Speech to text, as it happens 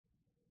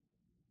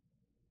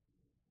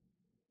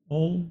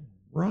All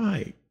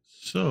right,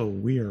 so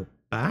we are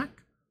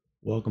back.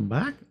 Welcome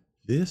back.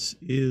 This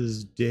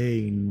is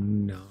day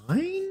 9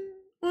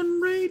 on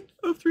Raid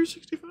of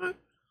 365.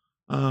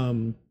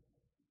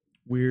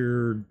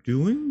 We're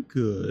doing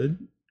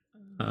good.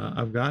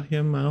 I've got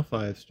him now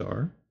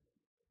 5-star.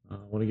 I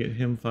want to get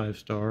him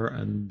 5-star,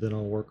 and then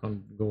I'll work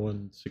on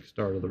going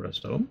 6-star to the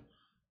rest of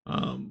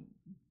them.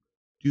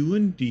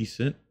 Doing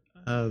decent.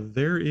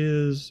 There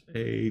is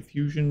a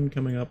fusion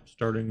coming up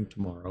starting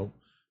tomorrow.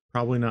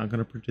 Probably not going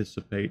to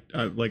participate.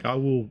 Like I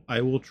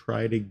will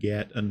try to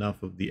get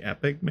enough of the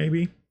epic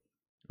maybe,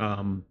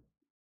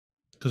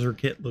 because her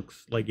kit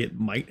looks like it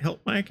might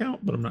help my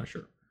account, but I'm not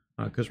sure.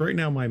 Because right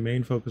now my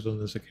main focus on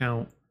this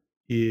account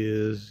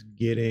is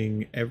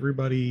getting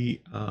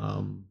everybody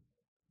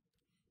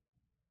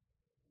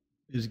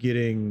is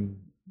getting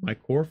my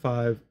core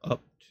 5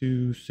 up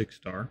to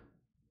 6-star,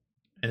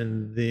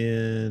 and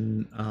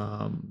then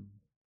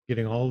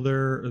getting all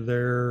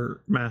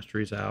their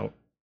masteries out,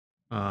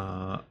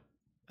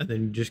 and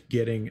then just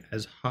getting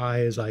as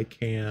high as I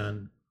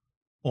can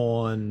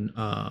on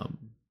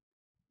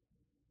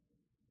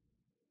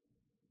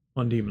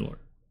Demon Lord,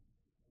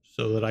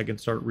 so that I can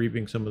start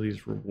reaping some of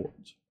these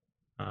rewards.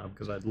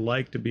 Because I'd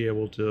like to be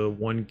able to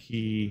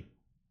 1-key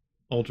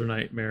Ultra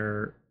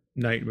Nightmare,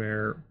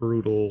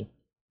 Brutal,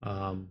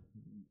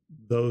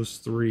 those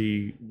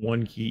 3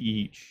 1-key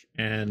each,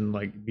 and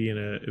like be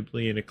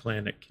in a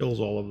clan that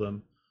kills all of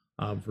them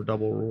for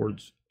double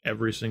rewards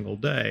every single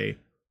day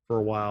for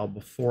a while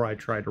before I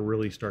try to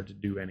really start to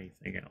do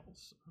anything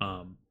else.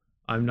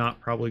 I'm not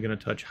probably going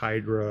to touch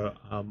Hydra.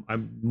 I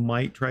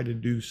might try to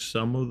do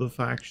some of the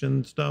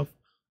faction stuff,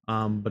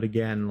 but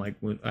again, like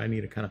I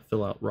need to kind of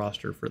fill out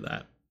roster for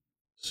that.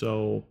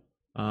 So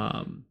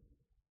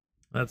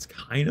that's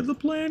kind of the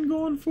plan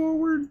going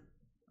forward.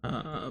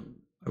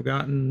 I've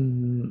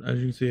gotten, as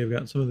you can see, I've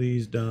gotten some of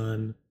these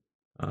done.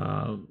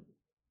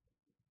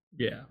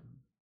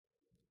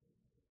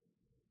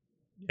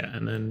 Yeah,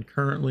 and then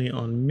currently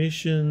on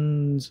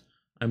missions,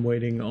 I'm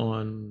waiting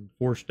on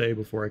Force Day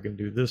before I can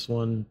do this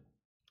one,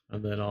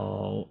 and then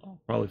I'll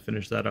probably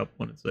finish that up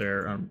when it's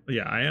there.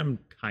 Yeah, I am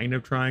kind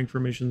of trying for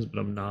missions, but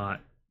I'm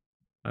not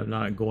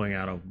going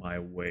out of my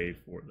way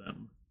for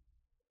them,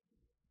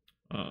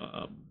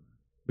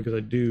 because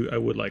I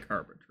would like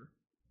Harbinger.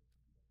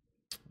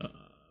 And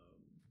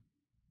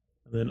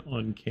then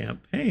on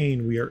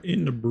campaign, we are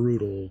into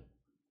Brutal.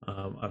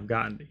 I've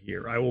gotten to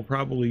here. I will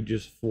probably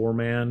just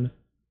 4-man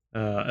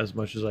as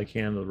much as I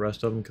can the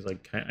rest of them, because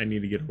I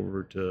need to get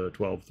over to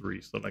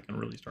 12-3 so that I can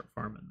really start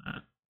farming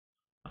that.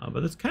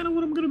 But that's kind of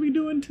what I'm going to be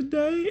doing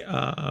today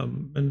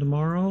and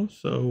tomorrow.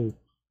 So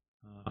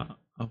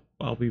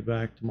I'll be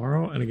back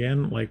tomorrow. And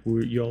again, like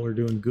y'all are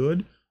doing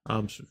good.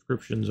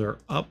 Subscriptions are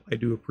up. I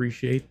do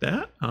appreciate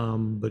that.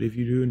 But if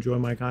you do enjoy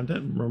my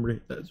content, remember to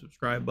hit that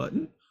subscribe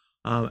button.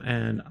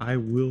 And I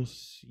will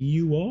see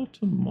you all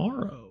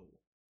tomorrow.